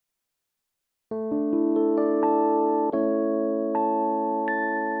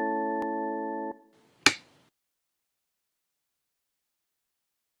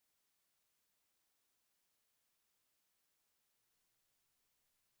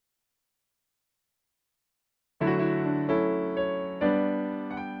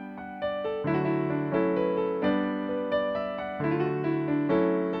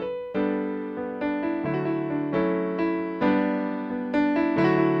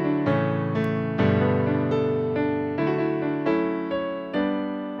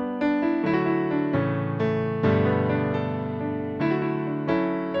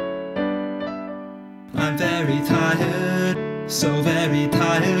So very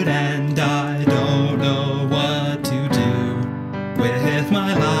tired and I don't know what to do with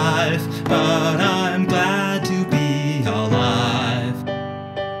my life, but I'm glad to be alive.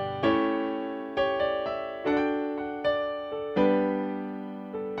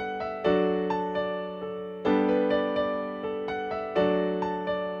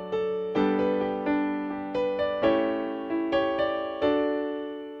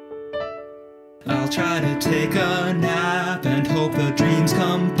 I'll try to take a nap and hope the dreams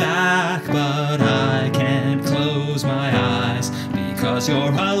come back, but I can't close my eyes because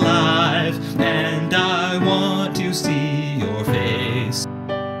you're alive and I want to see your face.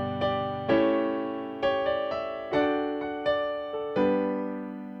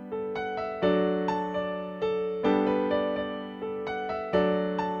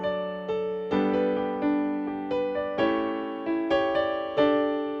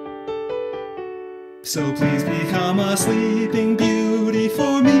 So please become a sleeping beauty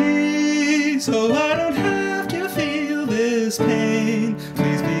for me, so I don't have to feel this pain.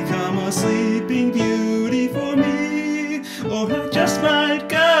 Please become a sleeping beauty for me, or I just might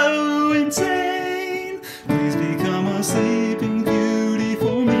go insane. Please become a sleeping beauty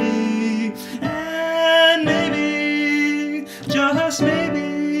for me, and maybe, just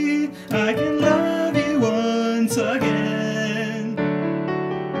maybe, I can love you once again.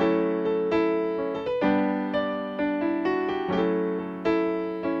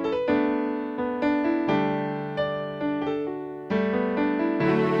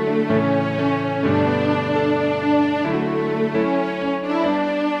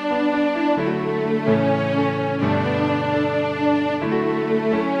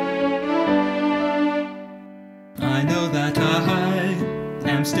 I know that I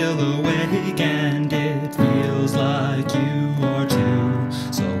am still awake and it feels like you are too.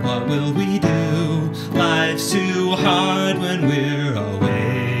 So what will we do? Life's too hard when we're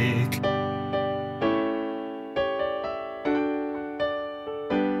awake.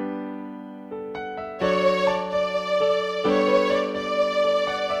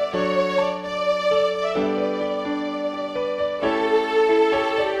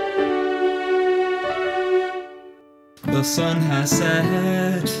 The sun has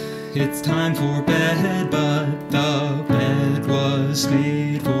set, it's time for bed, but the bed was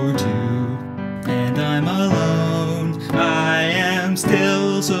made for two. And I'm alone, I am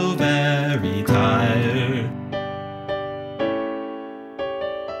still so very tired.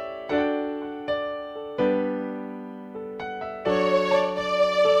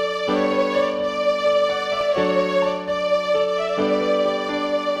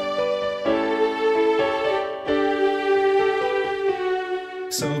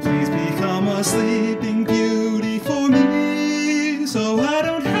 So please become a sleeping beauty for me, so I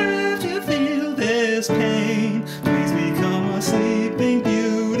don't have to feel this pain. Please become a sleeping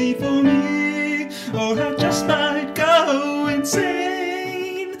beauty for me, or I just might go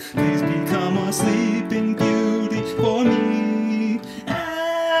insane. Please become a sleeping beauty for me,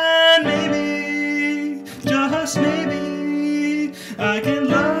 and maybe, just maybe, I can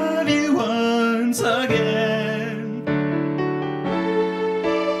love you once again.